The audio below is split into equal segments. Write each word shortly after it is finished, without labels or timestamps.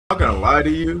gonna lie to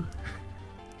you.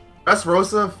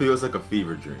 Dressrosa feels like a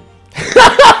fever dream.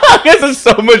 This is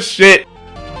so much shit.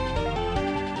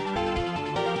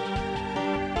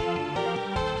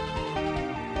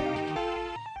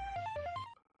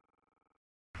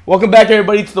 Welcome back,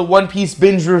 everybody, to the One Piece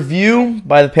binge review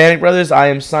by the Panic Brothers. I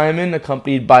am Simon,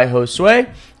 accompanied by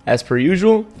Josue, as per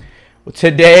usual.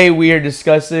 Today, we are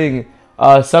discussing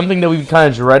something that we've been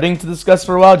kind of dreading to discuss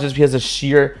for a while, just because of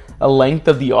sheer length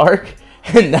of the arc,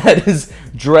 and that is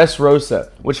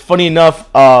Dressrosa. Which, funny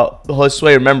enough,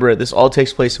 Josue, remember, this all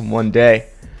takes place in one day.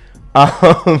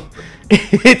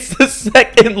 It's the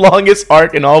second longest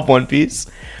arc in all of One Piece.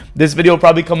 This video will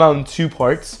probably come out in two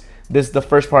parts. This is the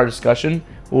first part of discussion,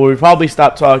 where we probably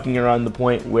stop talking around the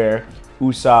point where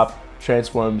Usopp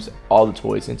transforms all the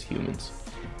toys into humans.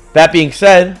 That being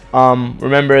said,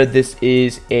 remember, this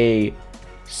is a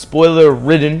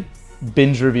spoiler-ridden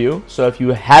binge review, so if you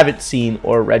haven't seen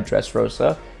or read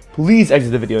Dressrosa, please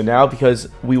exit the video now, because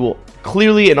we will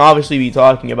clearly and obviously be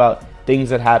talking about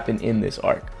things that happen in this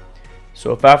arc.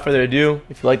 So without further ado,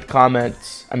 if you like the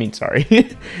comments,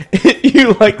 if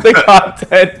you like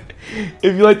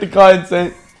the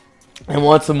content, and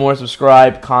want some more,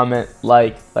 subscribe, comment,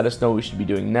 like, let us know what we should be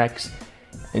doing next.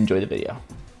 Enjoy the video.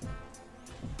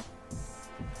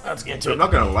 Let's get into it. I'm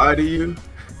not gonna lie to you.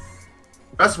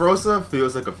 Dressrosa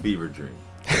feels like a fever dream.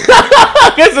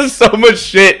 This is so much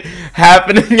shit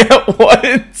happening at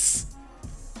once.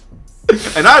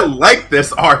 And I like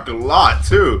this arc a lot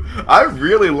too. I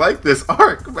really like this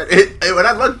arc, but when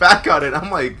I look back on it,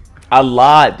 I'm like, a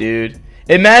lot, dude.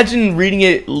 Imagine reading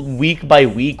it week by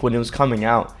week when it was coming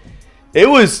out. It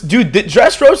was, dude,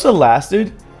 Dressrosa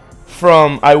lasted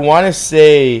from, I want to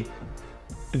say,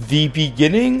 the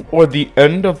beginning or the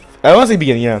end of, I want to say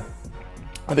beginning, yeah.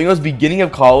 I think it was beginning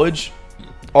of college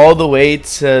all the way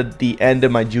to the end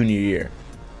of my junior year.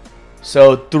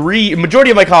 So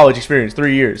majority of my college experience,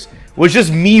 3 years, was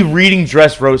just me reading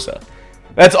Dressrosa.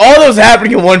 That's all that was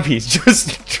happening in One Piece,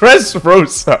 just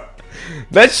Dressrosa.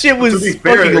 That shit was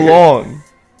fucking long.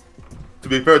 To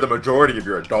be fair, the majority of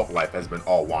your adult life has been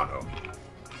all Wano.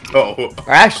 Oh.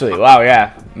 Actually, wow,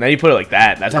 yeah. Now you put it like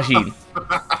that. That's actually...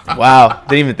 Wow.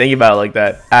 Didn't even think about it like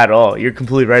that at all. You're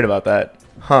completely right about that.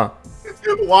 Huh.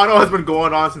 Wano has been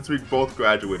going on since we both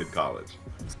graduated college.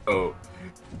 So...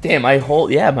 Damn, my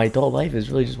adult life is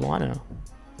really just Wano.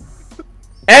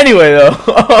 Anyway, though.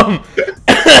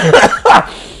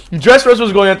 Dressrosa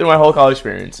was going on through my whole college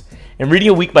experience. And reading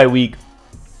it week by week,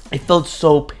 it felt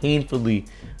so painfully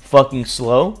fucking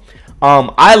slow.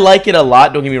 I like it a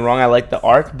lot, don't get me wrong, I like the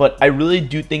arc, but I really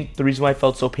do think the reason why I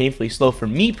felt so painfully slow for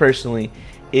me personally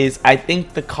is I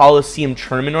think the Coliseum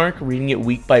tournament arc, reading it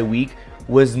week by week,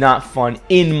 was not fun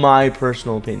in my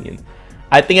personal opinion.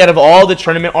 I think out of all the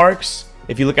tournament arcs,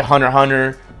 if you look at Hunter x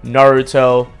Hunter,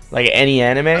 Naruto, like any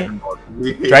anime,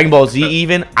 Dragon Ball Z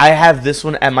even, I have this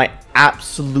one at my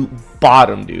absolute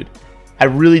bottom, dude. I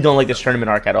really don't like this tournament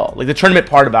arc at all. Like the tournament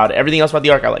part about it, everything else about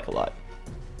the arc I like a lot.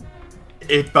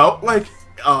 It felt like,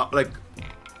 and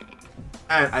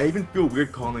I even feel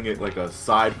weird calling it like a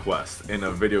side quest in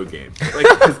a video game. Like,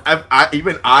 because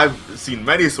I've seen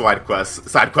many side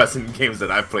quests in games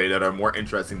that I've played that are more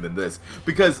interesting than this.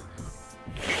 Because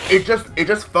it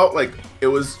just felt like it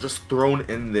was just thrown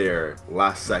in there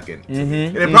last second,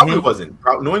 and it probably wasn't.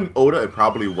 Knowing Oda, it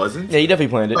probably wasn't. Yeah, you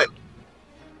definitely planned it. But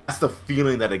that's the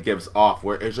feeling that it gives off,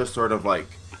 where it's just sort of like,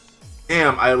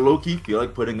 damn, I low-key feel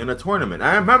like putting in a tournament.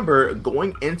 I remember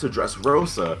going into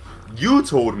Dressrosa, you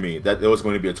told me that there was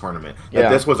going to be a tournament, that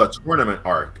this was a tournament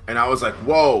arc, and I was like,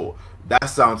 whoa, that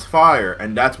sounds fire.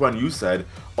 And that's when you said,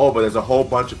 oh, but there's a whole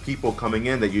bunch of people coming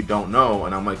in that you don't know,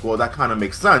 and I'm like, well, that kind of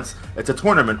makes sense. It's a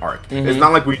tournament arc. It's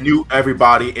not like we knew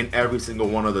everybody in every single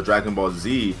one of the Dragon Ball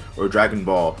Z or Dragon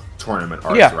Ball tournament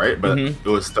arcs, right? But it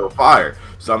was still fire.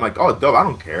 So I'm like, oh, dope, I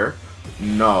don't care.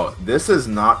 No, this is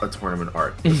not a tournament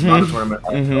arc. It's not a tournament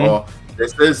arc at all.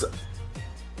 This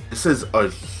is a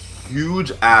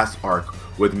huge ass arc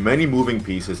with many moving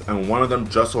pieces, and one of them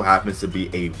just so happens to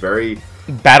be a very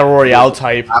battle royale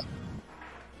type.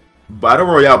 Battle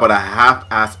royale, but a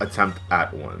half-ass attempt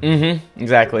at one.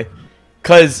 Exactly.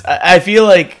 Because I feel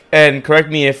like, and correct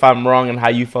me if I'm wrong on how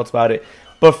you felt about it,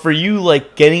 but for you,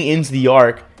 like, getting into the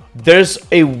arc, there's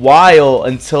a while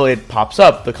until it pops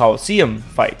up, the Coliseum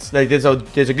fights. Like, there's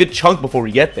a good chunk before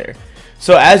we get there.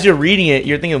 So as you're reading it,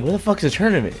 you're thinking, what the fuck is a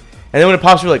tournament? And then when it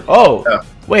pops, you're like, oh,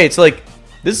 wait, it's like,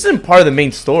 this isn't part of the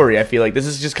main story, I feel like. This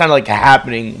is just kind of like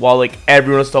happening while like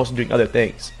everyone else is also doing other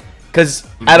things. Because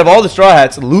out of all the Straw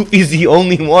Hats, Luffy's the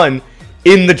only one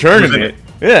in the tournament.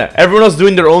 Yeah, everyone else is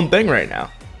doing their own thing right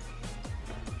now.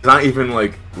 It's not even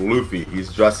like Luffy.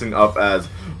 He's dressing up as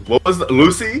What was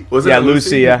Lucy? Was it Yeah,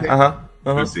 Lucy? Yeah.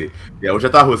 Lucy. Yeah, which I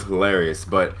thought was hilarious.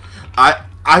 But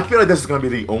I feel like this is gonna be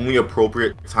the only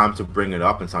appropriate time to bring it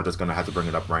up, and so I'm just gonna have to bring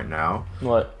it up right now.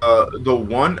 What? The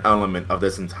one element of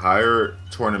this entire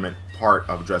tournament part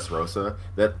of Dressrosa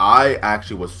that I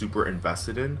actually was super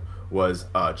invested in was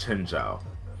Chinzhao.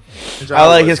 I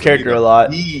like his character a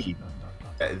lot. The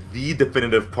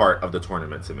definitive part of the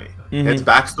tournament to me. His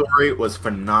backstory was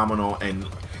phenomenal, and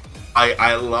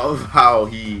I love how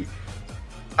he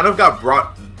kind of got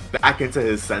brought back into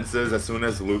his senses as soon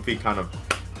as Luffy kind of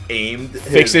aimed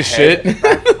his shit.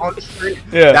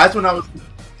 Yeah, that's when I was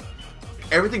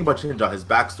everything about Chinzhao, his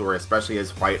backstory, especially his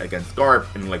fight against Garp,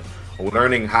 and like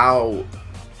learning how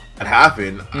it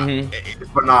happened.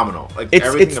 It's phenomenal. Like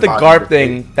it's the Garp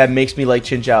thing that makes me like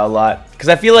Chinzhao a lot, because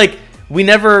I feel like we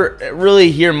never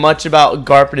really hear much about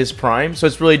Garp in his prime, so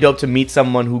it's really dope to meet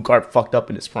someone who Garp fucked up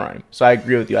in his prime. So I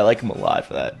agree with you. I like him a lot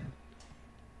for that.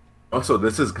 Also,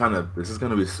 this is gonna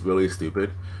be really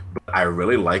stupid, but I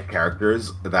really like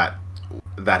characters that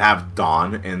have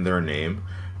Dawn in their name.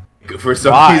 For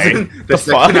some reason, the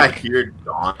second I hear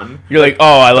Dawn, you're like,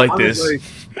 oh, I like this.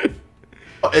 Like,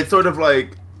 it's sort of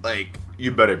like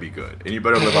you better be good and you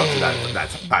better live up to that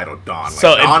title, Dawn. Like,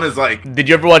 so Dawn is like. Did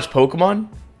you ever watch Pokemon?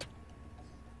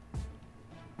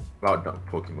 About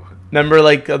Pokemon. Remember,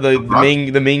 like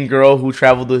the main girl who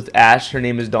traveled with Ash. Her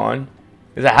name is Dawn.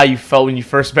 Is that how you felt when you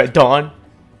first met Dawn?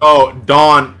 Oh,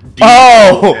 Dawn.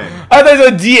 Oh, I thought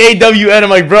it was DAWN. I'm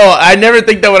like, bro, I never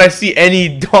think that when I see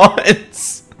any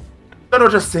Dawns. No,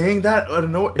 just saying that. I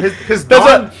don't know. His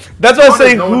Dawn. That's what I was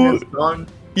saying. Who?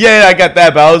 Yeah, I got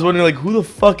that. But I was wondering, like, who the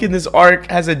fuck in this arc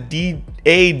has a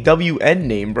DAWN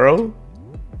name, bro?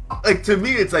 Like, to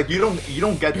me, it's like you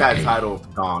don't get that title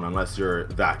of Dawn unless you're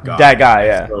that guy. That guy,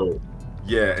 yeah. So,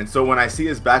 yeah, and so when I see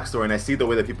his backstory and I see the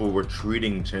way that people were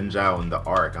treating Chinzhao in the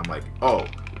arc, I'm like, oh,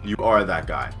 you are that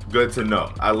guy. Good to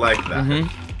know. I like that.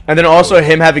 And then also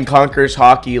him having Conqueror's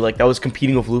Hockey, like that was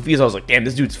competing with Luffy's. I was like, damn,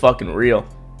 this dude's fucking real.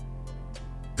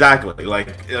 Exactly.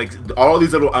 Like all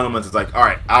these little elements. It's like, all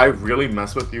right, I really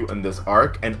mess with you in this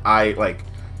arc, and I like.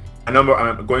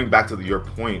 I'm going back to your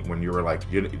point when you were like,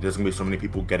 there's gonna be so many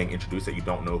people getting introduced that you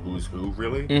don't know who's who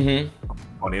really.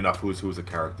 Funny enough, who's a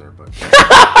character, but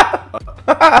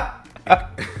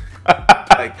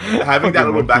like having that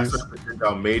little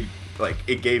backstory made like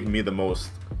it gave me the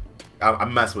most. I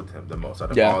messed with him the most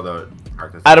out of all the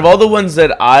characters. Out of all the ones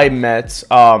that I met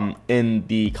in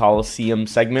the Coliseum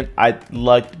segment, I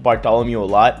liked Bartholomew a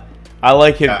lot. I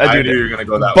like him. I knew you were gonna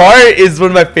go that Bart way. is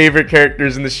one of my favorite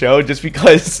characters in the show, just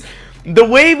because the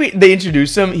way they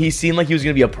introduced him, he seemed like he was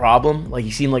gonna be a problem. Like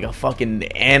he seemed like a fucking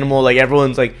animal. Like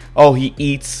everyone's like, oh, he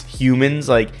eats humans.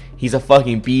 Like he's a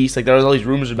fucking beast. Like there was all these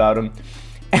rumors about him,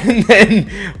 and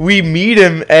then we meet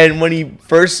him, and when he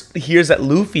first hears that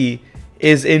Luffy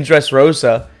is in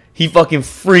Dressrosa, he fucking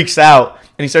freaks out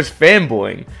and he starts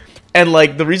fanboying. And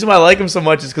like the reason why I like him so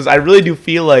much is because I really do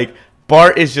feel like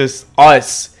Bart is just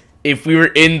us. If we were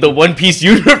in the One Piece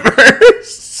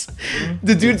universe,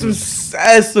 the dude's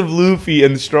obsessed with Luffy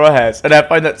and the Straw Hats, and I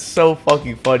find that so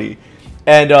fucking funny.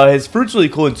 And his fruit's really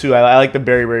cool too. I like the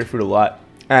berry fruit a lot,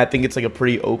 and I think it's like a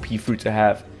pretty OP fruit to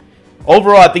have.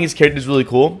 Overall, I think his character's really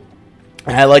cool,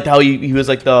 and I liked how he was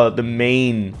like the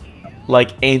main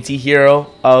like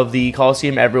anti-hero of the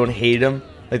Coliseum. Everyone hated him.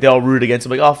 Like they all rooted against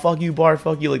him. Like, oh fuck you, Bart,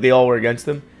 fuck you. Like they all were against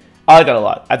him. I like that a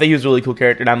lot. I think he was a really cool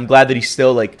character, and I'm glad that he's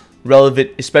still like relevant,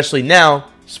 especially now.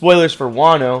 Spoilers for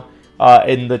Wano.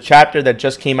 In the chapter that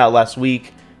just came out last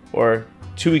week or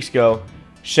 2 weeks ago,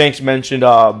 Shanks mentioned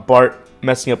Bart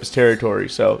messing up his territory.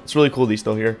 So it's really cool that he's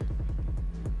still here.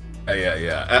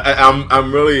 Yeah.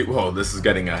 I'm really this is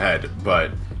getting ahead, but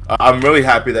I'm really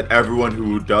happy that everyone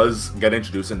who does get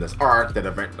introduced in this arc, that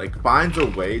event, like finds a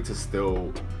way to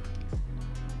still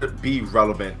be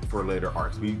relevant for later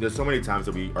arcs. There's so many times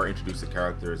that we are introduced to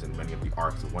characters in many of the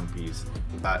arcs of One Piece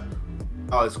that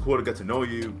it's cool to get to know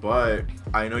you, but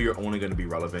I know you're only going to be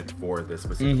relevant for this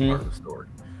specific part of the story.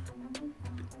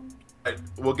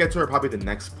 We'll get to probably the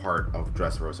next part of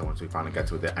Dressrosa once we finally get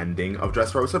to the ending of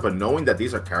Dressrosa, but knowing that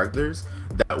these are characters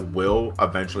that will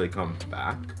eventually come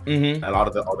back, a lot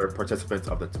of the other participants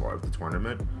of the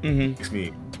tournament makes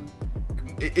me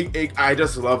I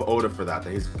just love Oda for that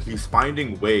he's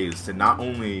finding ways to not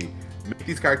only make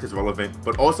these characters relevant,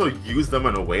 but also use them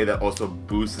in a way that also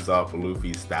boosts up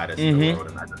Luffy's status in the world.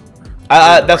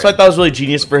 And that's why I thought it was really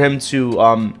genius for him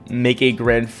to make a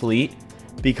Grand Fleet,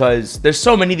 because there's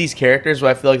so many of these characters where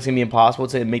I feel like it's gonna be impossible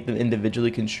to make them individually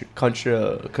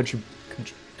contribute.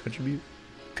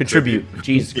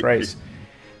 Jesus Christ,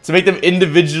 to make them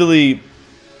individually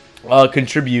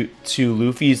contribute to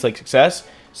Luffy's like success.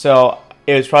 So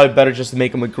it was probably better just to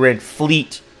make them a grand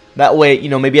fleet. That way, you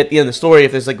know, maybe at the end of the story,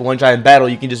 if there's like one giant battle,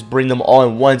 you can just bring them all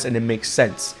in once and it makes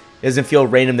sense. It doesn't feel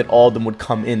random that all of them would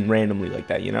come in randomly like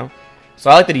that, you know? So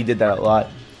I like that he did that a lot.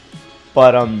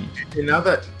 But And now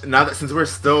that since we're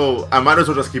still, I might as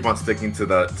well just keep on sticking to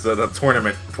the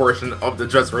tournament portion of the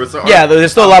Dressrosa arc. yeah,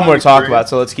 there's still a lot more to talk about,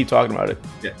 so let's keep talking about it.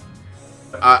 Yeah.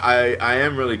 I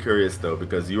am really curious though,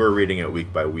 because you were reading it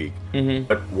week by week.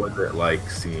 What was it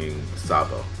like seeing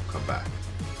Sabo come back?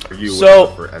 For you, as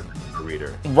a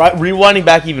reader. Rewinding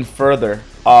back even further,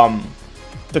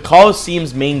 the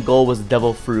Colosseum's main goal was the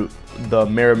Devil Fruit, the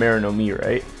Mera no Mi,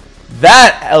 right?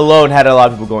 That alone had a lot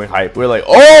of people going hype. We were like,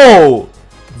 oh,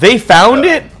 they found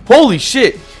it? Holy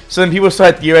shit. So then people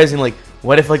started theorizing, like,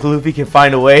 what if like Luffy can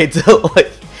find a way to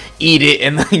like eat it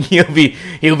and like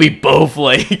he'll be both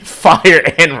like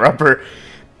fire and rubber.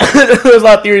 There's a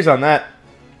lot of theories on that.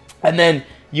 And then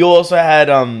you also had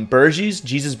Burgess,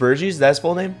 Jesus Burgess, that's his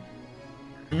full name?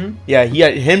 Yeah, he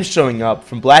had him showing up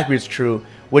from Blackbeard's crew,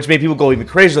 which made people go even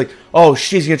crazy, like, oh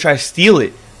shit, he's gonna try to steal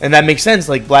it. And that makes sense,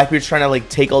 like Blackbeard's trying to like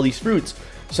take all these fruits.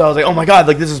 So I was like, oh my god,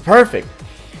 like this is perfect.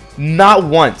 Not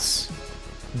once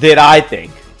did I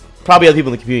think, probably other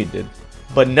people in the community did,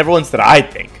 but never once did I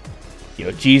think, you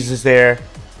know, Jesus is there,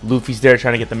 Luffy's there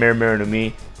trying to get the Mera no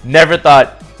Mi. Never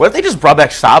thought, what if they just brought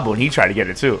back Sabo and he tried to get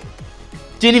it too?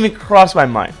 Didn't even cross my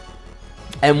mind.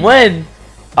 And when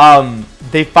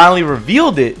they finally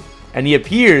revealed it and he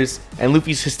appears and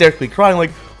Luffy's hysterically crying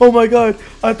like, oh my god,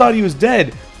 I thought he was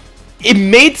dead. It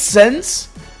made sense,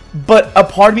 but a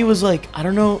part of me was like, I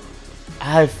don't know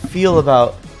how I feel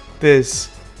about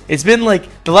this. It's been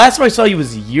like, the last time I saw you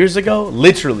was years ago,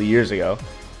 literally years ago,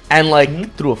 and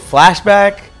like through a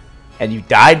flashback, and you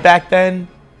died back then.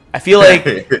 I feel like,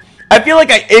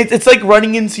 it's like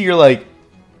running into your like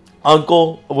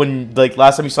uncle when like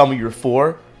last time you saw him you were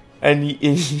 4, and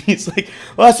he's like,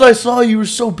 last time I saw you, you were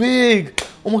so big.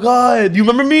 Oh my god, do you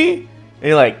remember me? And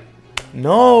you're like,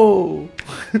 no.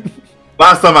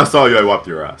 Last time I saw you, I whopped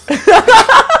your ass.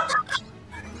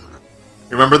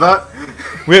 You remember that?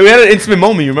 We had an intimate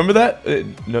moment. You remember that?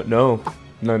 No,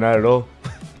 not at all.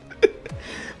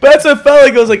 But that's what it felt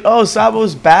like. I was like, oh,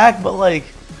 Sabo's back, but like,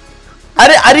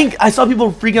 I saw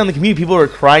people freaking out in the community. People were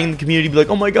crying in the community, be like,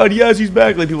 oh my god, yes, he's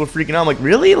back. Like people were freaking out. I'm like,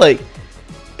 really? Like,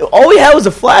 all we had was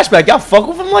a flashback. Y'all fuck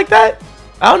with him like that?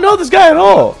 I don't know this guy at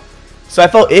all. So I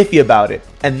felt iffy about it.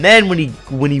 And then when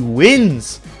he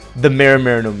wins the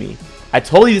Mera no Mi, I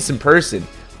told you this in person.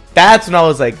 That's when I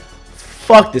was like,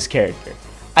 fuck this character.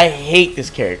 I hate this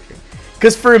character.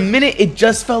 Because for a minute, it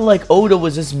just felt like Oda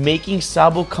was just making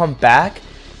Sabo come back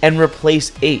and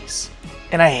replace Ace.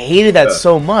 And I hated that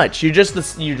so much. You're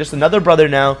just another brother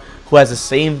now who has the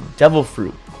same devil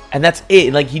fruit. And that's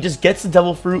it. Like, he just gets the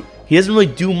devil fruit. He doesn't really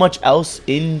do much else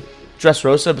in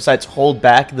Dressrosa besides hold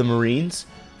back the Marines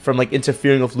from, like,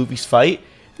 interfering with Luffy's fight.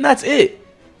 And that's it.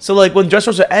 So, like, when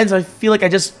Dressrosa ends, I feel like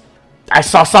I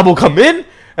saw Sabo come in,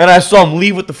 and I saw him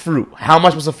leave with the fruit. How am I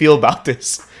supposed to feel about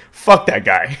this? Fuck that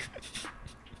guy.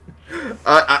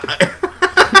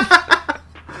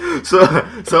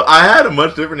 So I had a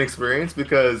much different experience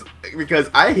because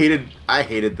I hated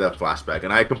the flashback,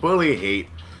 and I completely hate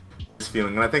this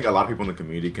feeling, and I think a lot of people in the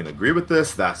community can agree with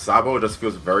this, that Sabo just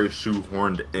feels very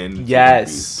shoehorned in.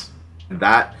 Yes.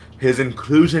 That his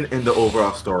inclusion in the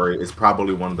overall story is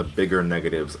probably one of the bigger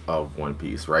negatives of One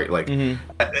Piece, right? Like,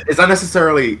 it's not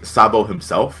necessarily Sabo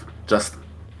himself, just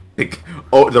like,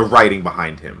 the writing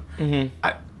behind him.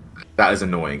 That is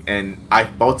annoying, and I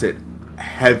felt it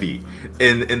heavy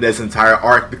in this entire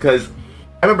arc because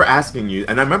I remember asking you,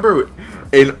 and I remember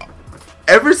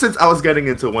ever since I was getting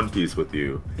into One Piece with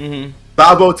you,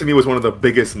 Sabo to me was one of the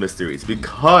biggest mysteries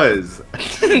because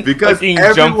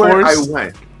everywhere I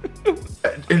went.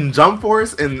 In Jump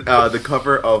Force, in the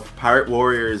cover of Pirate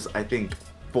Warriors, I think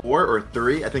 4 or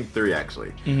 3, I think 3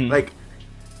 actually. Like,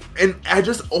 and I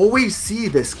just always see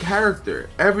this character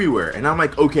everywhere, and I'm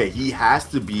like, okay, he has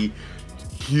to be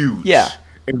huge. Yeah.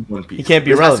 In One Piece, he can't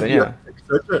be irrelevant. Yeah.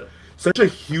 Such a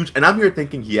huge, and I'm here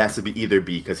thinking he has to be either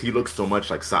B because he looks so much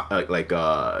like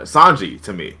Sanji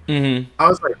to me. I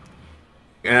was like.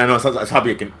 And I know it's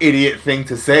probably like an idiot thing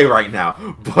to say right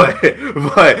now, but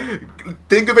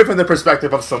think of it from the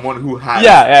perspective of someone who has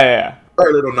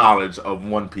very little knowledge of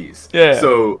One Piece.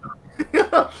 So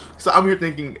I'm here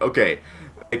thinking, okay,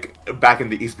 like back in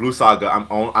the East Blue Saga,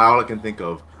 all I can think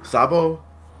of Sabo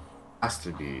has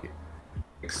to be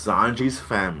like Sanji's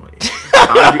family.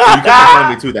 Sanji, you can tell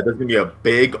me too that there's gonna be a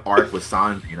big arc with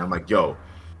Sanji, and I'm like, yo,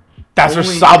 that's where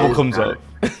Sabo comes up.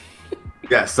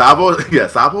 Sabo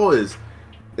is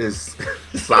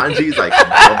Sanji's like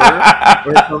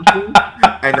brother or something,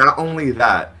 and not only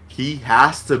that, he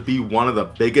has to be one of the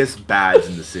biggest bads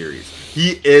in the series.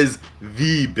 He is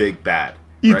the big bad.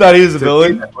 You thought he was a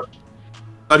villain? I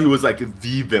thought he was like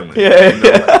the villain. Yeah. You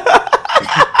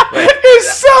know,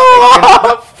 It's so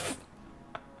off.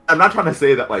 I'm not trying to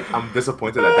say that like I'm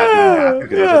disappointed that didn't happen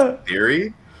because it's just a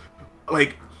theory.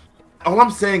 Like, all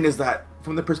I'm saying is that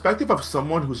from the perspective of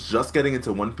someone who's just getting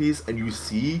into One Piece and you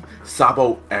see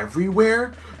Sabo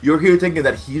everywhere, you're here thinking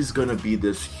that he's gonna be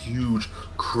this huge,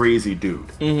 crazy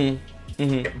dude.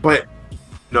 But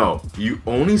no, you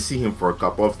only see him for a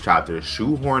couple of chapters,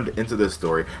 shoehorned into the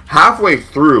story, halfway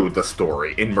through the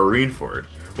story in Marineford,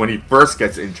 when he first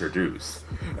gets introduced.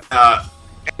 And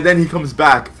then he comes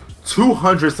back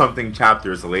 200-something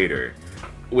chapters later,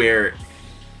 where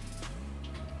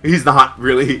he's not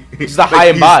really... He's the high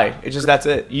and by. It's just, that's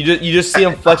it. You just see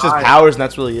him flex his powers, and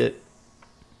that's really it.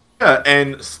 Yeah,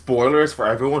 and spoilers for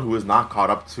everyone who is not caught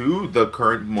up to the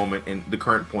current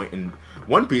point in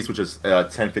One Piece, which is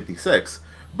 1056.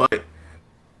 But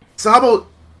Sabo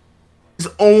is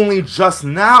only just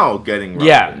now getting relevant.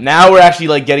 Yeah, now we're actually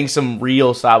like getting some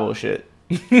real Sabo shit.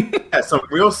 Yeah, some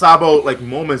real Sabo like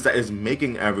moments that is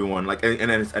making everyone like,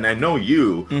 and I know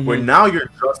you, where now you're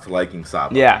just liking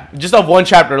Sabo. Yeah, just off one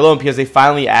chapter alone, because they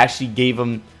finally actually gave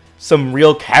him some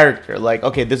real character. Like,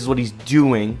 okay, this is what he's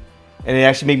doing, and it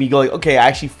actually made me go like, okay, I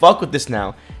actually fuck with this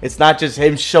now. It's not just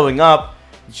him showing up,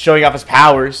 showing off his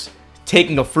powers,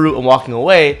 taking a fruit and walking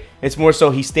away. It's more so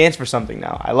he stands for something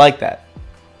now. I like that.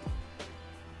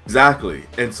 Exactly,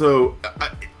 and so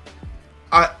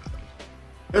I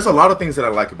there's a lot of things that I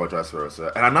like about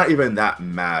Dressrosa, and I'm not even that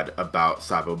mad about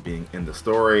Sabo being in the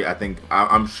story.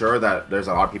 I'm sure that there's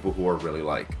a lot of people who are really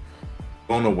like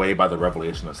blown away by the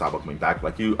revelation of Sabo coming back.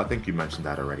 Like I think you mentioned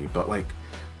that already, but like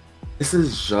this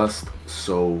is just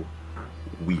so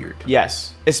weird.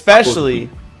 Yes, especially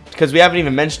because we haven't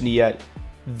even mentioned it yet.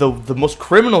 The most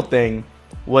criminal thing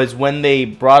was when they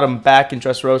brought him back in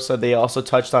Dressrosa, they also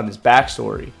touched on his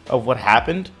backstory of what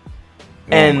happened.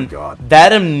 And oh my God,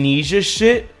 that amnesia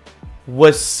shit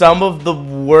was some of the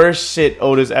worst shit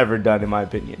Oda's ever done, in my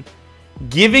opinion.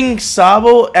 Giving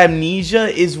Sabo amnesia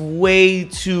is way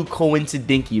too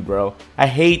coincidental, bro. I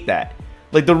hate that.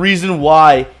 Like, the reason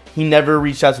why he never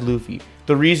reached out to Luffy,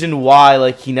 the reason why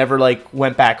like he never like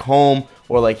went back home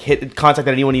or like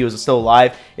contacted anyone he was still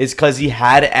alive, is because he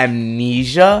had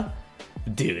amnesia.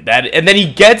 Dude, and then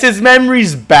he gets his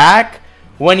memories back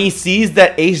when he sees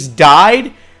that Ace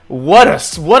died.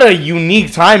 What a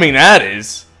unique timing that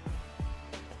is.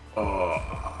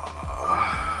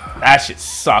 That shit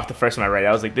sucked the first time I read it.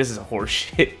 I was like, this is horse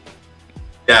shit.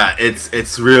 Yeah,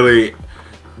 it's really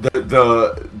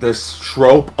the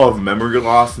trope of memory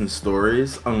loss in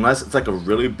stories, unless it's like a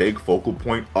really big focal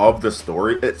point of the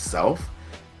story itself,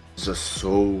 is just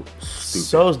so stupid.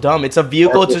 So dumb. It's a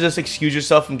vehicle to just excuse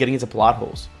yourself from getting into plot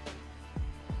holes.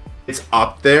 It's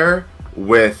up there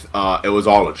with it was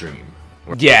all a dream.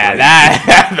 Yeah,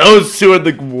 that those two are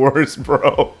the worst,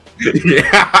 bro.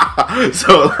 Yeah.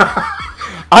 So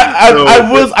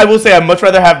I will say I'd much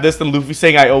rather have this than Luffy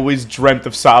saying I always dreamt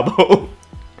of Sabo.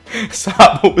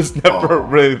 Sabo was never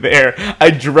really there. I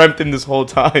dreamt him this whole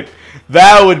time.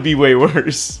 That would be way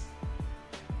worse.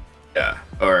 Yeah.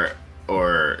 Or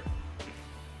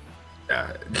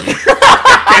yeah.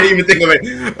 I can't even think of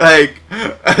it. Like,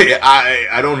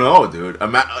 I don't know, dude.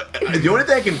 The only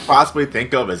thing I can possibly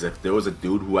think of is if there was a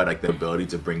dude who had like the ability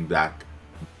to bring back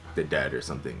the dead or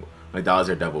something. Like that was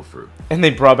their devil fruit. And they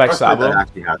brought back Sabo. That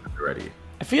actually happened already.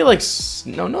 I feel like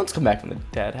no one's come back from the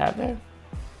dead, have they? I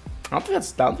don't think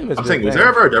that's. I'm saying, was there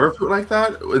ever a devil fruit like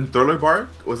that in Thriller Bark?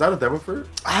 Was that a devil fruit?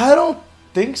 I don't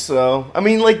think so. I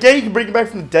mean, like, yeah, you can bring it back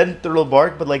from the dead in Thriller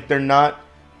Bark, but like they're not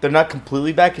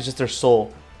completely back. It's just their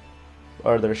soul.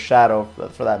 Or their shadow,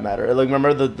 for that matter. Like,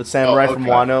 remember the samurai from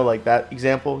Wano, like that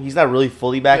example? He's not really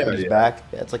fully back, but he's back.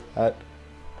 Yeah, it's like that.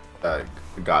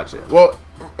 Gotcha. Well,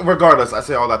 regardless, I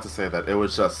say all that to say that it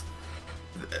was just...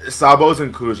 Sabo's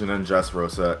inclusion in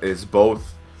Dressrosa is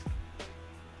both,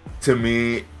 to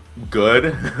me,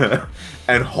 good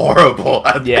and horrible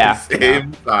at the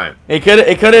same time. It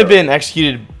could have been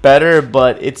executed better,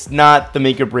 but it's not the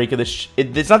make or break of the...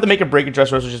 it's not the make or break of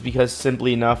Dressrosa just because,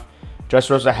 simply enough,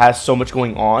 Dressrosa has so much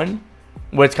going on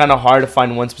where it's kind of hard to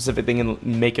find one specific thing and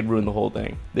make it ruin the whole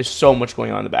thing. There's so much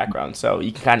going on in the background, so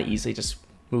you can kind of easily just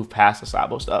move past the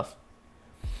Sabo stuff.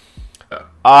 Yeah.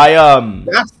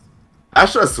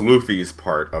 That's just Luffy's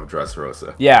part of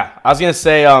Dressrosa. Yeah, I was gonna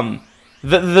say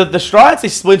the Straw Hats, they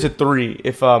split into three.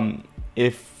 If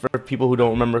for people who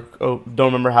don't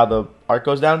remember how the arc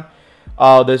goes down,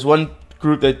 there's one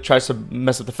group that tries to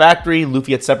mess up the factory. Luffy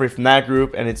gets separated from that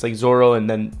group, and it's like Zoro and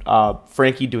then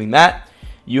Frankie doing that.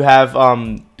 You have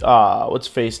what's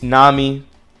face Nami,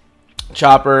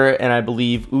 Chopper, and I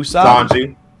believe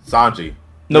Usopp. Sanji.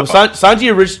 No,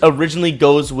 Sanji originally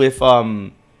goes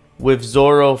with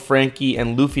Zoro, Frankie,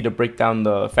 and Luffy to break down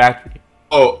the factory.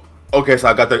 Oh, okay. So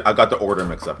I got the order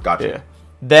mixed up. Gotcha. Yeah.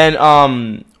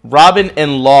 Then Robin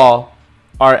and Law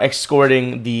are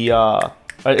escorting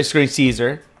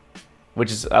Caesar,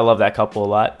 which is, I love that couple a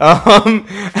lot.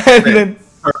 And then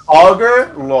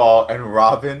Augur, Law, and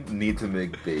Robin need to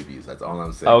make babies. That's all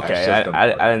I'm saying. Okay,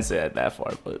 I didn't say it that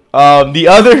far, but the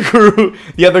other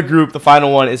group, the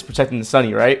final one is protecting the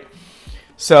Sunny, right?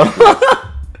 So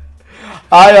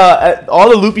all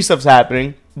the loopy stuff's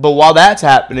happening, but while that's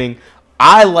happening,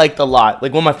 I liked a lot.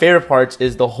 Like, one of my favorite parts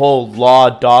is the whole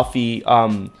Law, Doffy,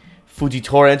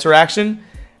 Fujitora interaction.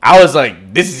 I was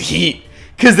like, this is heat,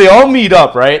 because they all meet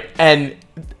up, right? And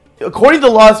according to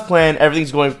Law's plan,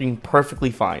 everything's going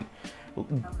perfectly fine.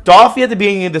 Doffy at the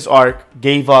beginning of this arc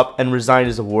gave up and resigned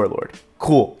as a warlord.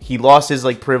 Cool. He lost his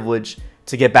privilege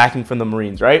to get backing from the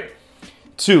Marines, right?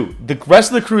 2, the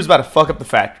rest of the crew is about to fuck up the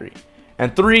factory.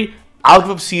 And 3, I'll give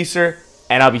up Caesar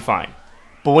and I'll be fine.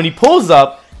 But when he pulls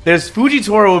up, there's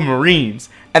Fujitora with Marines,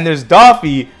 and there's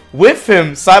Doffy with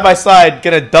him side by side,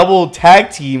 gonna double tag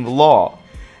team Law.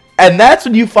 And that's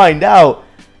when you find out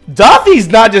Doffy's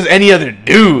not just any other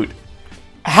dude.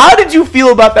 How did you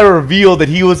feel about that reveal that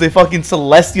he was a fucking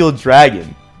celestial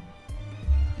dragon?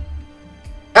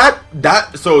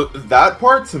 So that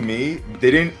part to me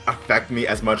didn't affect me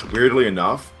as much, weirdly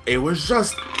enough. It was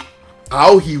just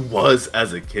how he was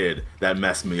as a kid that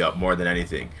messed me up more than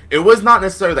anything. It was not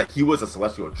necessarily that he was a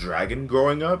celestial dragon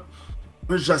growing up. It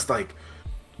was just like,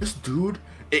 this dude,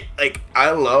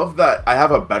 I love that I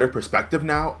have a better perspective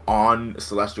now on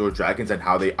celestial dragons and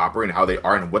how they operate and how they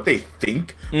are and what they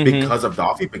think because of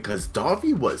Doffy, because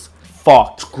Doffy was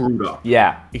fucked, screwed up.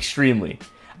 Yeah, extremely.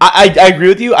 I agree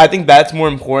with you. I think that's more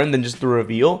important than just the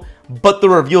reveal, but the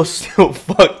reveal still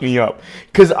fucked me up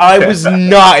because I was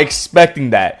not expecting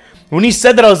that. When he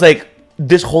said that, I was like,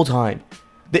 this whole time,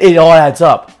 it all adds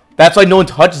up. That's why no one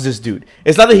touches this dude.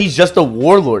 It's not that he's just a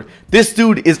warlord. This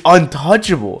dude is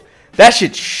untouchable. That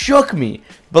shit shook me.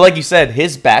 But like you said,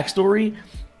 his backstory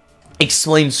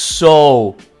explains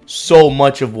so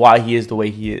much of why he is the way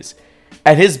he is.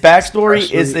 And his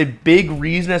backstory is a big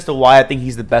reason as to why I think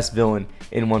he's the best villain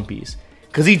in One Piece.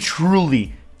 Because he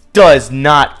truly does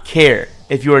not care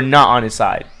if you are not on his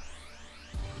side.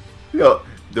 Yo,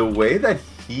 the way that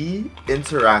he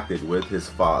interacted with his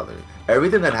father,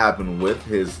 everything that happened with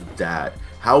his dad,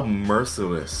 how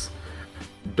merciless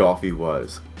Doffy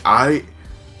was. I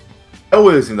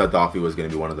always assumed that Doffy was going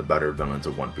to be one of the better villains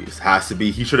of One Piece. Has to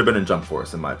be. He should have been in Jump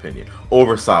Force, in my opinion,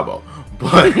 over Sabo.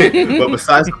 But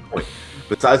besides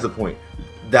the point,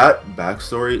 that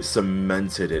backstory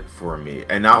cemented it for me.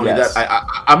 And not only that,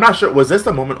 I'm not sure. Was this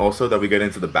the moment also that we get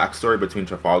into the backstory between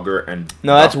Trafalgar and?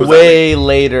 No, that's way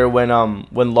later when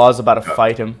Law's about to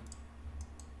fight him.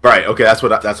 Right. Okay. That's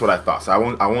what I thought. So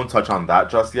I won't touch on that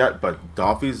just yet. But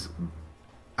Doffy's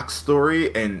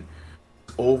backstory and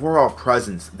overall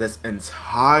presence, this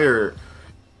entire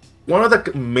one of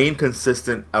the main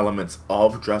consistent elements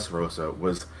of Dressrosa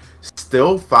was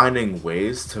still finding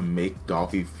ways to make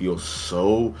Doffy feel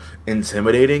so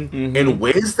intimidating in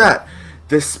ways that,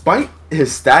 despite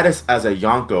his status as a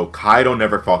Yonko, Kaido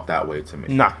never felt that way to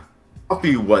me. Nah.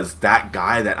 Doffy was that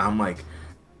guy that I'm like,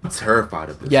 I'm terrified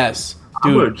of this. Yes,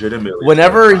 dude. I'm legitimately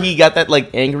whenever terrified. He got that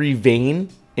angry vein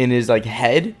in his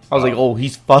head, I was like, oh,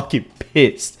 he's fucking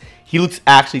pissed. He looks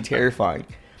actually terrifying.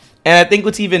 And I think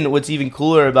what's even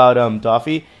cooler about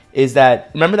Doffy is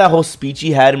that, remember that whole speech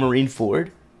he had in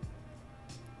Marineford?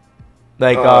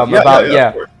 Good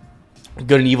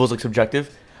and evil is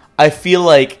subjective. I feel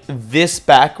like this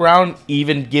background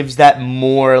even gives that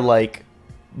more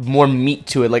meat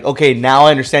to it. Okay, now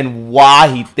I understand why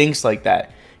he thinks like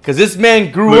that. Because this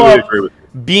man grew up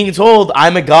being told,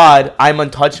 I'm a god, I'm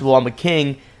untouchable, I'm a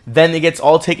king. Then it gets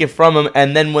all taken from him,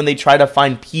 and then when they try to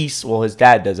find peace, well, his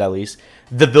dad does at least,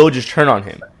 the villagers turn on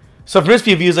him. So from his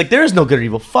POV, he's like, there is no good or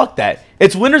evil. Fuck that.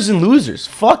 It's winners and losers.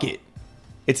 Fuck it.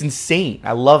 It's insane.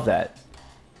 I love that.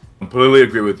 Completely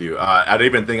agree with you. I didn't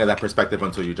even think of that perspective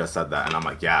until you just said that, and I'm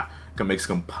like, yeah, it makes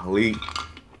complete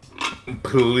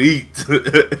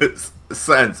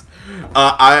sense.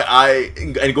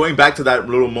 And going back to that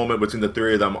little moment between the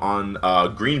three of them on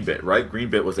Greenbit, right?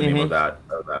 Greenbit was the name of that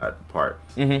part.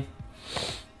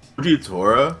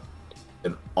 Fujitora,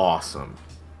 an awesome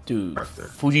dude. character.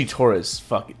 Fujitora is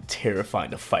fucking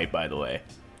terrifying to fight, by the way.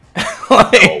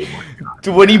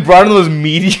 Dude, when he brought in those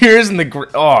meteors and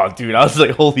oh, dude, I was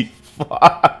like, holy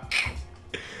fuck.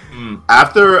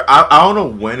 After I don't know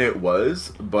when it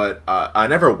was, but I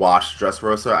never watched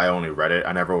Dressrosa. I only read it.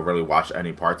 I never really watched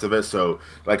any parts of it. So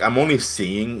like I'm only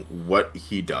seeing what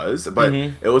he does. But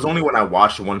it was only when I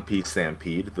watched One Piece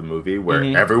Stampede, the movie, where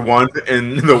everyone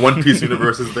in the One Piece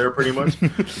universe is there pretty much,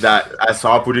 that I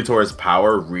saw Fujitora's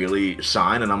power really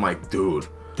shine, and I'm like, dude.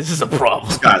 This is a problem.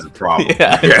 This guy's a problem.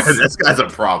 Yeah, this guy's a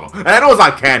problem. And I know it's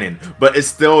not canon, but it's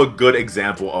still a good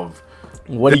example of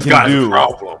what he can do.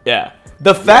 Problem. Yeah.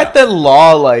 The fact that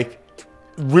Law like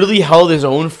really held his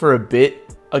own for a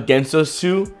bit against those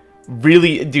two,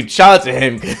 really, dude, shout out to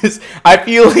him, because I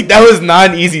feel like that was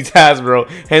not an easy task, bro,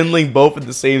 handling both at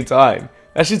the same time.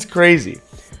 That shit's crazy.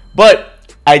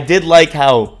 But I did like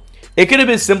how it could have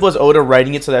been simple as Oda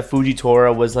writing it so that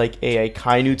Fujitora was like a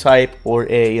Kainu type or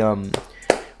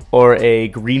a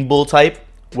Green Bull type,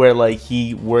 where like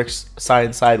he works side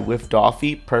and side with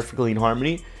Doffy perfectly in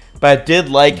harmony. But I did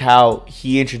like how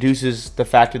he introduces the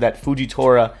factor that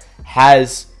Fujitora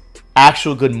has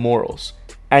actual good morals,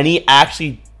 and he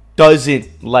actually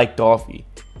doesn't like Doffy.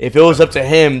 If it was up to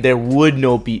him, there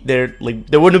wouldn't be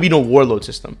no warlord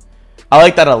system. I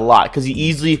like that a lot, because he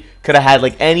easily could have had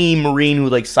like any Marine who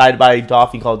like sided by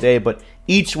Doffy all day, but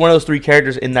each one of those three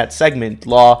characters in that segment,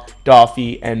 Law,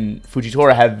 Doffy, and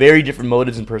Fujitora, have very different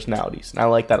motives and personalities, and I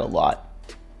like that a lot.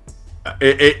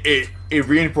 It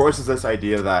reinforces this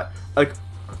idea that like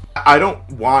I don't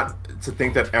want to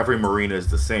think that every Marine is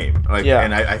the same. Like,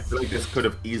 and I feel like this could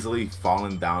have easily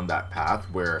fallen down that path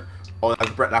where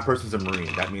that person's a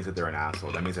Marine, that means that they're an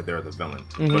asshole, that means that they're the villain.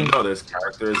 But no, there's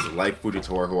characters like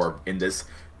Fujitora who are in this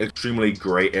extremely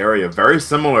gray area, very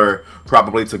similar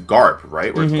probably to Garp,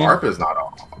 right? Where Garp is not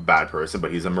a bad person,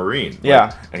 but he's a Marine.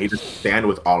 Yeah. And he just stand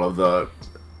with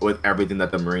with everything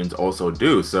that the Marines also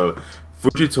do. So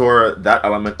Fujitora, that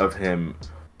element of him,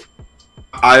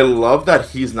 I love that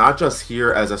he's not just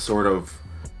here as a sort of...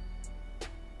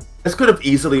 This could have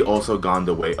easily also gone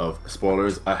the way of,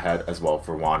 spoilers ahead as well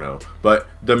for Wano, but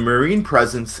the Marine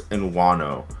presence in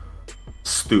Wano,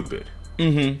 stupid.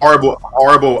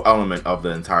 Horrible element of the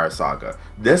entire saga.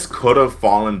 This could have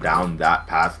fallen down that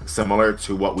path similar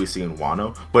to what we see in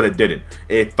Wano, but it didn't.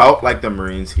 It felt like the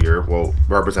Marines here, well,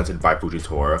 represented by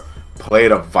Fujitora,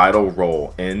 played a vital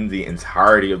role in the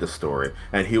entirety of the story,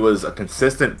 and he was a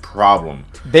consistent problem.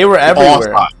 They were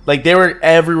everywhere. Like, they were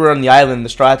everywhere on the island. The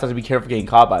Straw Hats had to be careful getting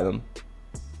caught by them.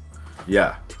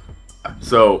 Yeah.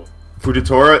 So,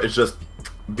 Fujitora is just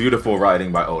beautiful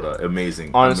writing by Oda.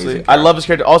 Amazing. Honestly, amazing I love his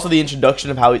character. Also, the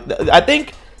introduction of how I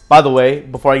think, by the way,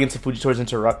 before I get into Fujitora's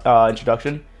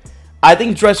introduction, I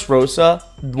think Dressrosa,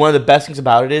 one of the best things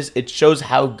about it is it shows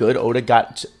how good Oda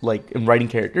got like in writing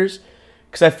characters.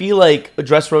 Because I feel like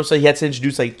Dressrosa, he had to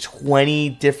introduce like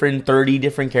 30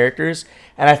 different characters.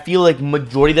 And I feel like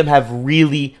majority of them have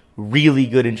really, really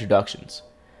good introductions.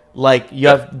 Like, you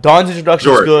have Dawn's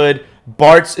introduction is good.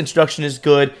 Bart's introduction is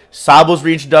good. Sabo's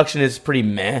reintroduction is pretty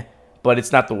meh, but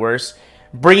it's not the worst.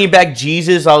 Bringing back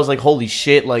Jesus, I was like, holy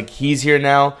shit, like, he's here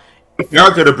now.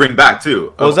 Character to bring back,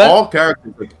 too. What was that? All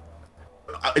characters, like,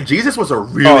 Jesus was a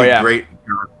really great,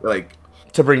 like...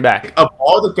 to bring back. Of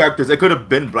all the characters, it could have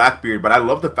been Blackbeard, but I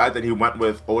love the fact that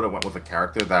Oda went with a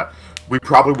character that we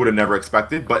probably would have never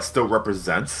expected, but still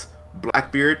represents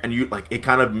Blackbeard, and it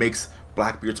kind of makes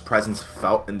Blackbeard's presence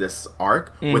felt in this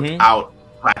arc without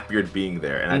Blackbeard being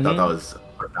there, and I thought that was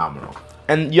phenomenal.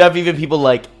 And you have even people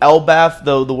like Elbaf,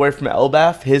 the word from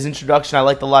Elbaf, his introduction I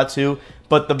liked a lot too,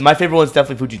 but my favorite one is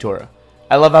definitely Fujitora.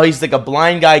 I love how he's like a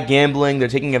blind guy gambling, they're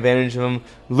taking advantage of him.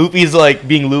 Luffy's like,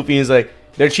 being Luffy, is like,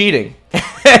 they're cheating.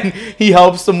 And he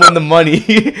helps them win the money.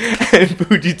 And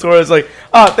Fujitora's like,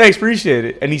 oh, thanks, appreciate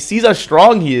it. And he sees how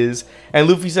strong he is. And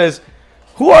Luffy says,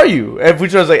 who are you? And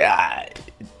Fujitora's like,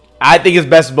 I think it's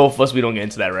best for both of us we don't get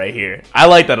into that right here. I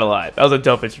like that a lot. That was a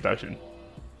dope introduction.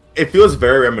 It feels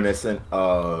very reminiscent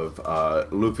of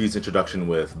Luffy's introduction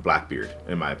with Blackbeard,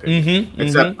 in my opinion.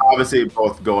 Except, obviously,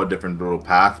 both go a different little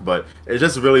path, but it's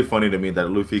just really funny to me that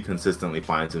Luffy consistently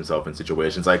finds himself in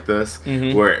situations like this,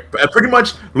 where pretty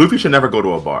much Luffy should never go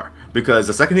to a bar, because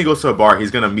the second he goes to a bar,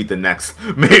 he's going to meet the next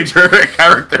major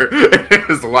character in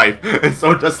his life. And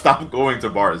so just stop going to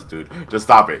bars, dude. Just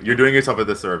stop it. You're doing yourself a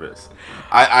disservice.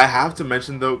 I have to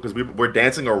mention, though, because we're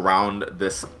dancing around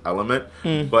this element,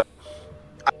 but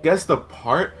I guess the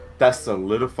part that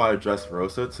solidified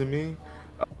Dressrosa to me,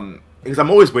 because I'm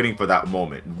always waiting for that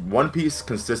moment. One Piece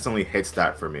consistently hits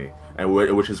that for me, and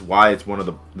which is why it's one of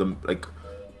the like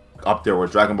up there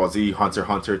with Dragon Ball Z, Hunter x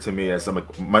Hunter to me as one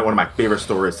of my favorite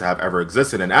stories to have ever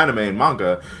existed in anime and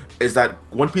manga. Is that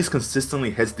One Piece consistently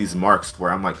hits these marks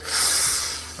where I'm like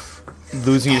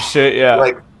losing your shit, yeah.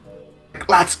 Like,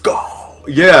 let's go.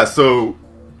 Yeah, so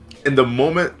And the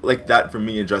moment like that for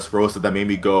me in Dressrosa that made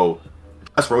me go,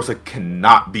 Dressrosa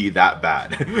cannot be that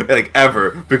bad, like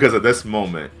ever, because of this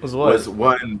moment. Was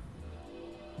when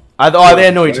I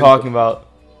didn't know what you're talking about.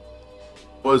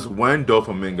 Was when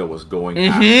Doflamingo was going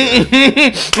after.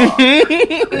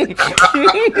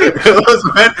 It was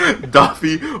when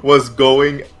Duffy was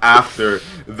going after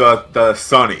the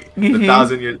Sunny, the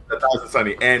thousand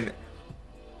Sunny, and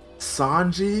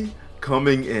Sanji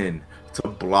coming in to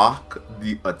block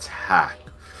the attack.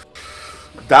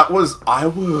 That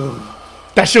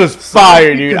shit was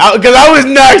fire, dude. Because I was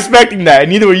not expecting that.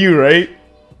 Neither were you, right?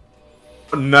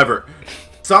 Never.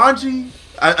 Sanji.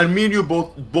 And me and you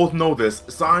both know this.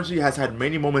 Sanji has had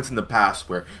many moments in the past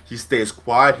where he stays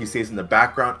quiet, he stays in the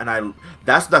background, and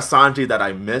that's the Sanji that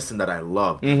I miss and that I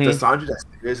love. The Sanji that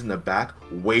stays in the back,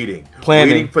 waiting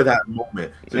for that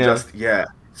moment to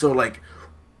So like,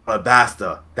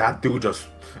 Basta, that dude just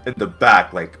in the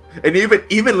back, like, and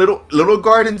even little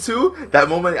Garden too. That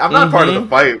moment, I'm not part of the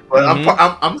fight, but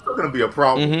I'm still gonna be a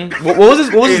problem. What was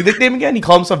his nickname again? He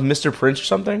called himself Mr. Prince or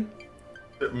something.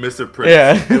 Mr. Prince.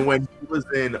 Yeah. And when he was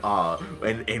in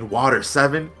Water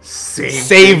 7,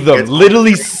 save them.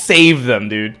 Literally save them,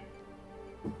 dude.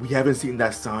 We haven't seen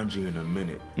that Sanji in a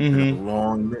minute. In a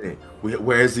long minute.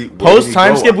 Where is he? Post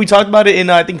time skip, we talked about it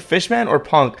in I think Fishman or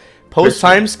Punk. Post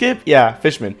time skip, yeah,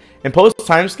 Fishman. And post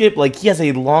time skip, like he has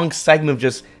a long segment of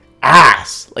just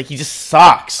ass. Like he just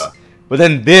sucks. But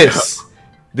then this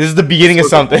is the beginning of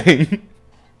something.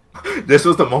 This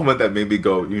was the moment that made me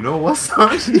go, you know what,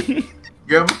 Sanji?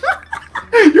 You're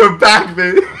back,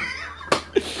 baby.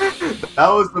 That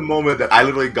was the moment that I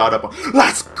literally got up.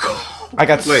 Let's go. I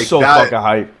got like, so fucking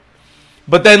hyped.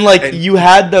 But then, like, you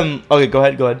had them. Okay, go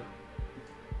ahead.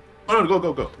 Oh, no,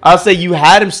 go. I'll say you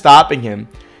had him stopping him,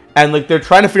 and like they're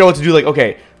trying to figure out what to do. Like,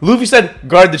 okay, Luffy said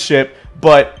guard the ship,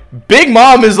 but Big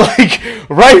Mom is like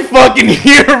right fucking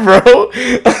here, bro.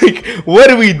 Like, what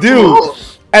do we do?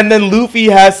 And then Luffy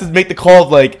has to make the call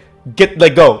of like. Get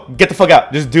the fuck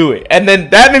out, just do it. And then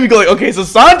that made me go like, okay, so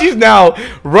Sanji's now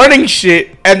running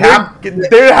shit, and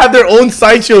they have their own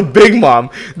sideshow Big Mom.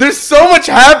 There's so much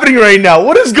happening right now.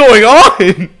 What is going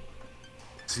on?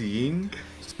 Seeing,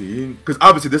 because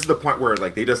obviously this is the point where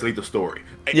like they just leave the story.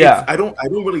 Yeah, I don't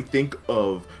really think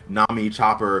of Nami,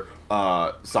 Chopper,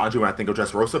 Sanji when I think of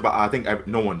Dressrosa, but I think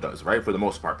no one does, right, for the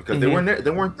most part, because they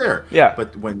weren't there. Yeah,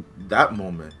 but when that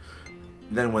moment,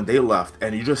 then when they left,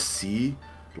 and you just see.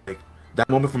 Like that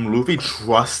moment from Luffy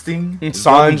trusting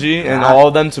Sanji and all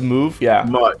of them to move,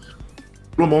 much.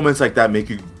 Little moments like that make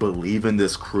you believe in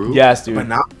this crew. Yes, dude. But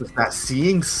not just that,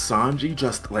 seeing Sanji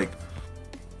just like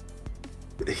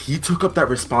he took up that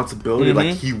responsibility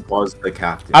like he was the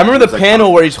captain. I remember the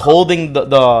panel where he's holding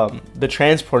the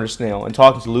transporter snail and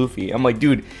talking to Luffy. I'm like,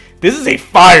 dude, this is a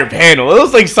fire panel. It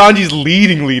was like Sanji's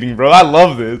leading, bro. I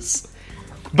love this.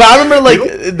 But I remember like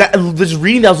just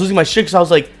reading that, I was losing my shit because I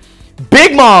was like.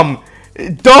 Big Mom,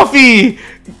 Duffy,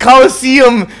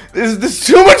 Coliseum. There's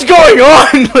too much going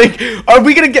on. Like, are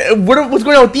we gonna get what's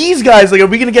going on with these guys? Like, are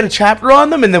we gonna get a chapter on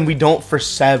them? And then we don't for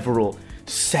several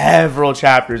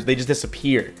chapters. They just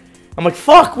disappear. I'm like,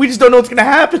 fuck. We just don't know what's gonna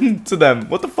happen to them.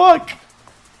 What the fuck?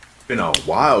 Been a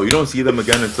while. You don't see them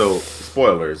again until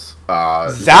spoilers.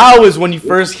 Zao is when you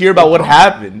first hear about what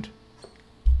happened.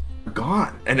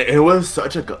 Gone, and it was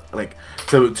such a like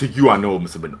to you. I know it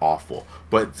must have been awful,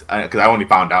 but because I only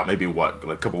found out maybe like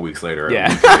a couple weeks later.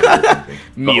 Yeah,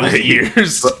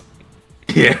 years.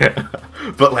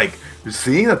 But like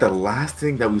seeing that the last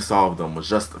thing that we saw of them was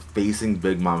just facing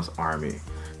Big Mom's army.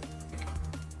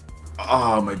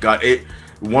 Oh my god!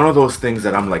 One of those things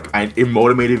that I'm like, it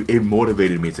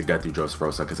motivated me to get through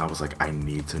Dressrosa because I was like, I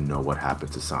need to know what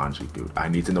happened to Sanji, dude. I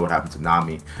need to know what happened to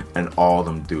Nami and all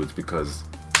them dudes because.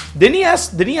 Didn't he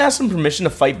ask him permission to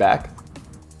fight back?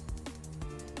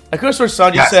 I could have sworn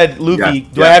Sanji said, Luffy,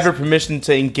 do I have your permission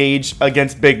to engage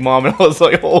against Big Mom? And I was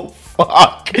like, oh,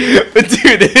 fuck. But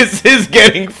dude, this is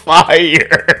getting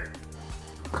fire.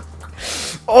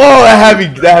 Oh,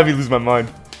 that had me lose my mind.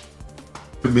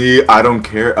 To me, I don't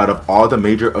care. Out of all the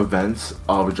major events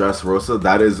of Dressrosa,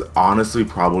 that is honestly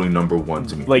probably #1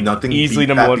 to me. Like, nothing easily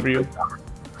 #1 for you?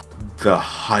 The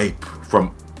hype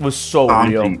from was so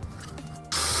real.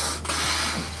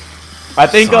 I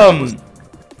think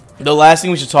the last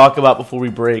thing we should talk about before we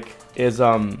break is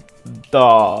the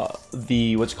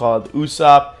what's called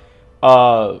Usopp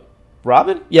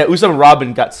Robin? Yeah, Usopp and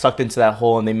Robin got sucked into that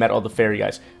hole and they met all the fairy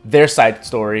guys. Their side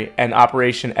story and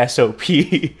Operation SOP.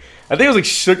 I think it was like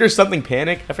Sugar Something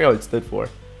Panic. I forgot what it stood for.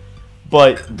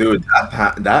 But dude,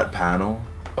 that panel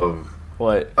of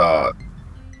what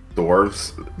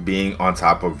dwarves being on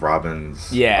top of Robin's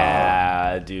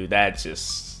dude, that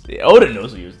just Oda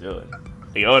knows what he was doing.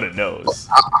 Like, Oda knows.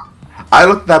 I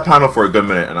looked at that panel for a good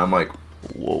minute, and I'm like,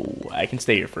 whoa, I can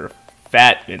stay here for a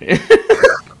fat minute.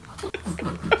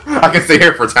 I can stay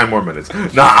here for 10 more minutes.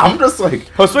 Nah, I'm just like...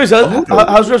 how's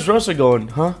Dressrosa going,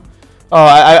 huh?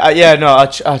 Oh, yeah, no,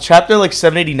 chapter like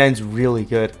 789 is really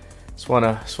good. Just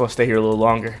wanna stay here a little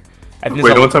longer.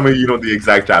 Wait, don't tell me you know the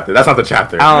exact chapter. That's not the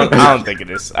chapter. I don't think it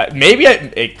is. Maybe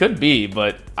it could be,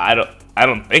 but I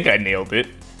don't think I nailed it.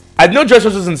 I know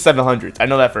Dressrosa's in 700s. I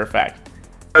know that for a fact.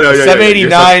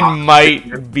 789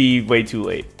 might be way too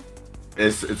late.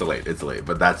 It's late,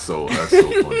 but that's so funny.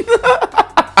 Anyway.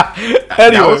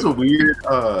 That was a weird,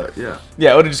 yeah.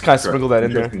 Yeah, I would have just kind of sprinkled that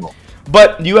in there.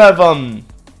 But you have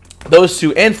those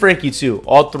two and Frankie too.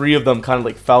 All three of them kind of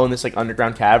like fell in this like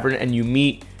underground cavern, and you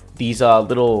meet these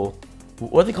little,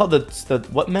 what are they called? The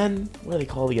what men? What are they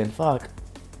called again? Fuck.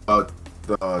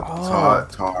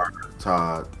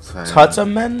 Tata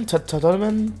men? Tata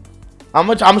men? I'm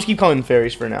gonna keep calling them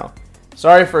fairies for now.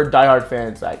 Sorry for diehard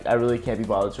fans. I really can't be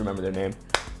bothered to remember their name.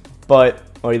 But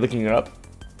are you looking it up?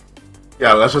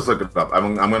 Yeah, let's just look it up.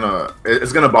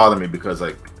 It's gonna bother me because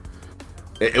like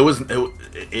it's.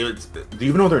 Do you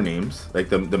even know their names? Like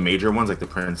the major ones, like the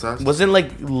princess. Wasn't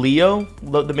like Leo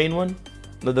the main one?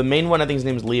 The main one, I think his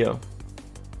name is Leo.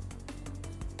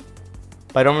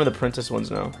 But I don't remember the princess ones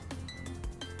now.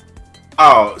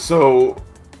 Oh, so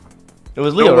it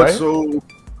was Leo, right? So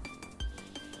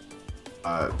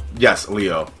yes,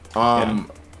 Leo. Yeah.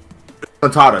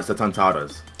 Tontattas, the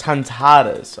Tontattas.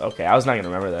 Tontattas. Okay, I was not gonna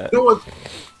remember that.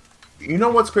 You know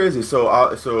what's crazy?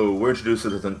 So we're introduced to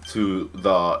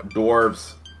the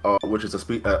dwarves, which is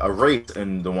a race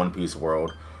in the One Piece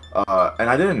world. And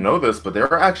I didn't know this, but they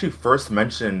were actually first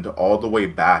mentioned all the way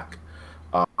back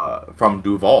from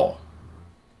Duval.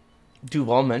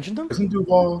 Duval mentioned them? Isn't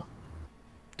Duval?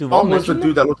 Duval was the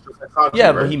dude that looks just like Sanji, yeah,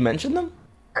 right? but he mentioned them?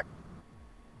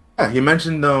 Yeah, he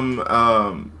mentioned them.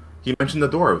 He mentioned the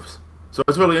dwarves. So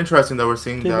it's really interesting that we're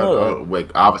seeing that. Like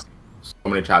obviously, so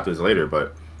many chapters later,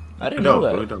 but I didn't know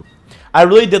that. Really dope. I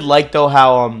really did like though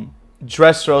how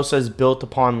Dressrosa is built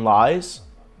upon lies,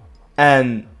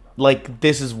 and like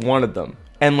this is one of them.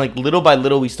 And like little by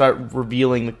little, we start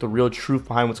revealing like the real truth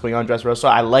behind what's going on in Dressrosa.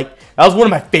 That was one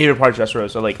of my favorite parts of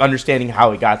Dressrosa, like understanding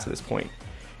how it got to this point.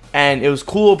 And it was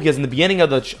cool because in the beginning of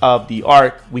the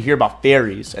arc, we hear about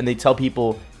fairies, and they tell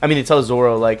people. I mean, they tell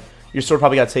Zoro like your sword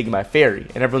probably got taken by a fairy,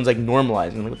 and everyone's like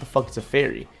normalizing, like what the fuck is a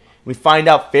fairy? We find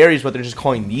out fairies what they're just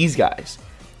calling these guys,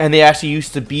 and they actually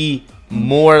used to be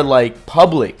more like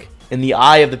public in the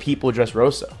eye of the people of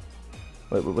Dressrosa.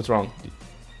 Wait, what's wrong?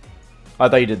 I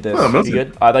thought you did this. No, you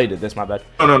good? I thought you did this. My bad.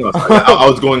 No. I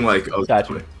was going like.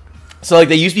 Gotcha. So like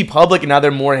they used to be public, and now they're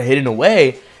more hidden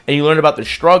away. And you learn about their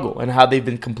struggle and how they've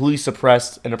been completely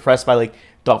suppressed and oppressed by like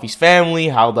Doffy's family.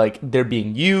 How like they're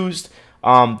being used.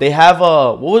 They have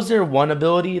what was their one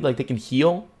ability? Like they can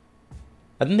heal.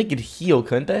 I think they could heal,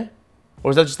 couldn't they?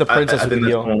 Or is that just the princess who can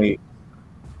heal?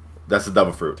 That's the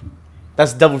devil fruit.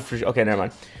 That's devil fruit. Okay, never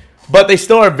mind. But they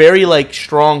still are very like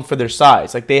strong for their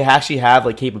size. Like they actually have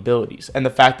like capabilities, and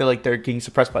the fact that like they're getting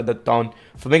suppressed by the Don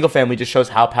Flamingo family just shows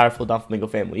how powerful the Don Flamingo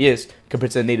family is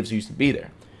compared to the natives who used to be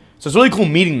there. So it's really cool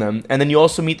meeting them, and then you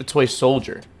also meet the toy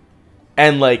soldier.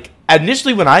 And like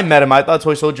initially when I met him, I thought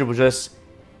toy soldier was just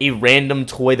a random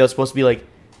toy that was supposed to be like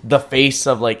the face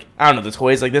of like I don't know the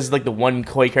toys. Like this is like the one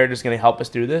toy character that's gonna help us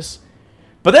through this.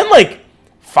 But then like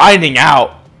finding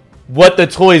out what the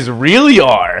toys really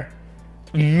are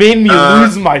made me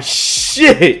lose my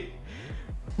shit,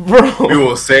 bro. We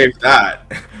will save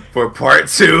that for part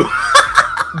 2.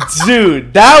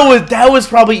 Dude, that was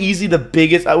probably easy the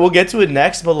biggest. I will get to it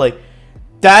next, but like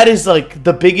that is like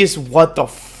the biggest what the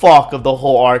fuck of the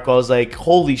whole arc. I was like,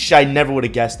 holy shit, I never would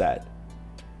have guessed that.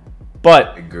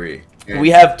 But I agree. We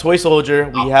have Toy Soldier,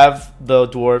 we have the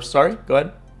dwarves. Sorry, go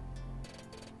ahead.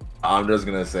 I'm just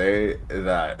gonna say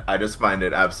that I just find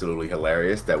it absolutely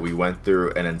hilarious that we went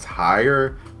through an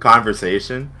entire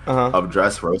conversation of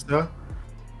Dressrosa.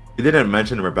 You didn't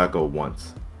mention Rebecca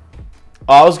once.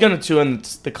 I was gonna too in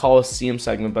the Coliseum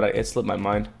segment, but it slipped my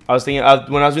mind. I was thinking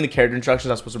when I was doing the character introductions,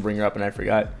 I was supposed to bring her up, and I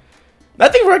forgot. I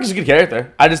think Rebecca's a good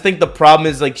character. I just think the problem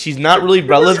is like she's not really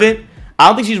relevant. I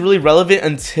don't think she's really relevant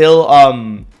until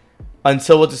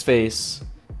what's his face.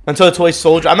 Until the toy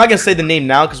soldier, I'm not gonna say the name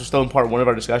now because we're still in part 1 of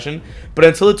our discussion. But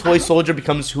until the toy soldier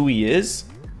becomes who he is,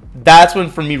 that's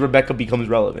when for me Rebecca becomes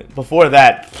relevant. Before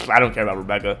that, I don't care about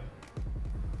Rebecca.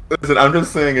 Listen, I'm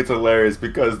just saying it's hilarious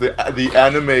because the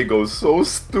anime goes so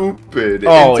stupid in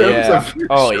terms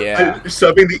of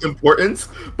shoving the importance.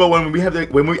 But when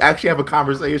we actually have a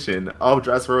conversation of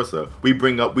Dressrosa, we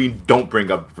don't bring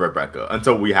up Rebecca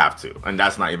until we have to, and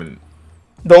that's not even.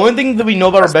 The only thing that we know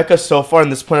about Rebecca so far in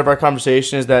this point of our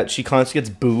conversation is that she constantly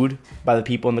gets booed by the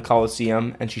people in the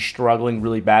Coliseum, and she's struggling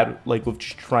really bad, like with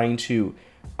just trying to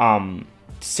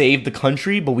save the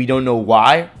country, but we don't know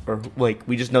why, or like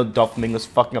we just know Doflamingo's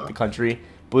fucking up the country,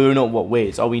 but we don't know what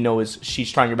ways. All we know is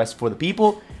she's trying her best for the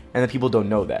people, and the people don't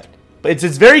know that. But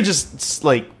it's very just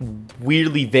like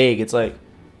weirdly vague. It's like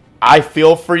I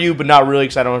feel for you, but not really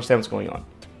because I don't understand what's going on.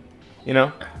 You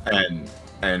know?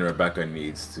 And Rebecca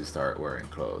needs to start wearing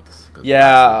clothes.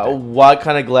 Yeah, what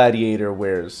kind of gladiator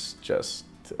wears just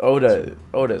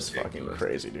Oda's fucking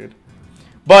crazy, dude.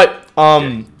 But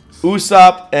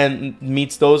Usopp and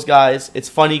meets those guys. It's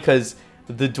funny because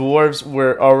the dwarves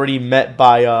were already met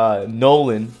by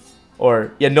Nolan,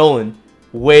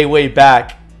 way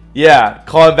back. Yeah,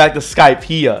 calling back the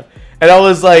Skypea, and I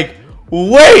was like,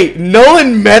 wait,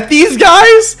 Nolan met these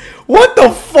guys? What the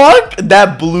fuck?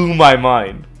 That blew my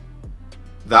mind.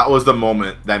 That was the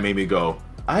moment that made me go,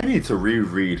 I need to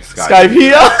reread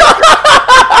Skypea.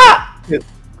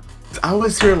 I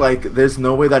was here like, there's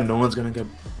no way that Nolan's gonna get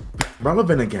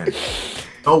relevant again.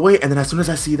 Oh wait, and then as soon as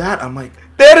I see that, I'm like,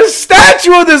 they had a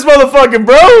statue of this motherfucker,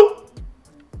 bro.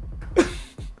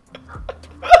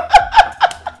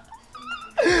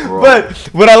 But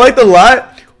what I liked a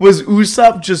lot was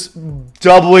Usopp just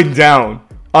doubling down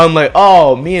on like,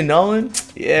 oh, me and Nolan,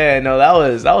 yeah, no, that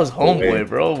was homeboy,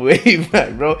 bro, way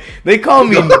back, bro. They call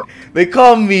me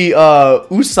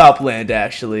Usopp Land,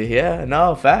 actually. Yeah,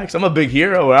 no, facts. I'm a big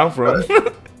hero where I'm from.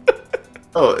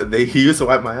 He used to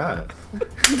wipe my ass.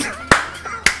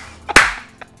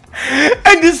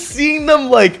 And just seeing them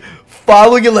like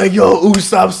following it, like, yo,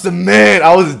 Usopp's the man.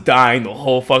 I was dying the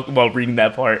whole fuck about reading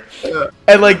that part.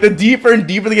 And like the deeper and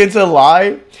deeper they get into the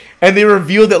lie, and they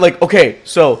revealed that like, okay,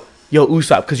 so yo,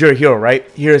 Usopp, because you're a hero, right?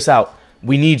 Hear us out.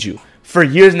 We need you. For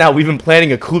years now, we've been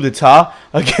planning a coup d'etat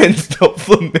against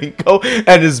Doflamingo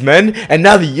and his men, and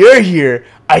now that you're here,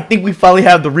 I think we finally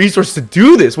have the resource to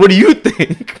do this. What do you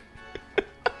think?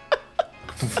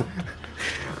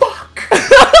 Fuck.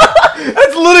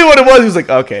 That's literally what it was. He was like,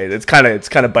 okay, it's kind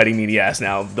of biting me in the ass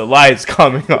now. The lie is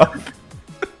coming up.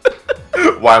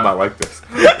 Why am I like this?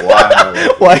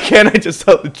 Why can't I just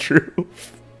tell the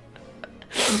truth?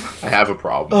 I have a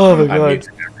problem. Oh my god.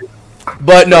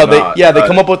 But no, they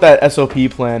come up with that SOP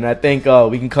plan. I think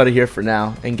we can cut it here for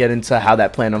now and get into how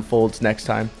that plan unfolds next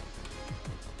time.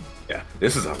 Yeah,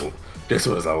 this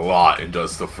was a lot in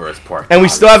just the first part. And we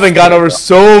still haven't gone over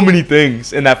so many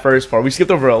things in that first part. We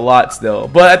skipped over a lot still,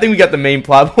 but I think we got the main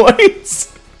plot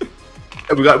points.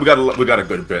 We got a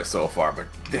good bit so far, but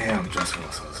damn,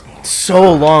 Dressrosa was long.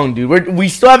 So long, dude. We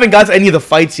still haven't got to any of the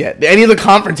fights yet. Any of the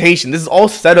confrontation. This is all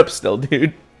set up still,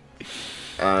 dude.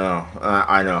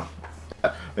 I know.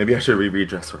 Maybe I should reread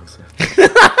Dressrosa.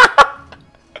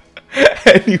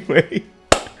 Anyway,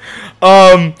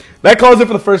 that calls it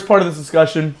for the first part of this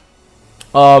discussion.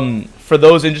 For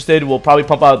those interested, we'll probably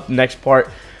pump out the next part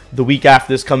the week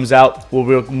after this comes out.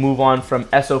 We'll move on from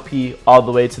SOP all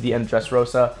the way to the end of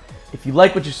Dressrosa. If you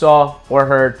like what you saw or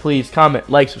heard, please comment,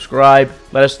 like, subscribe.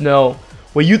 Let us know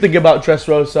what you think about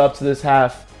Dressrosa up to this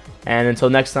half. And until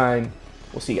next time,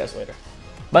 we'll see you guys later.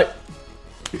 Bye.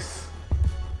 Peace.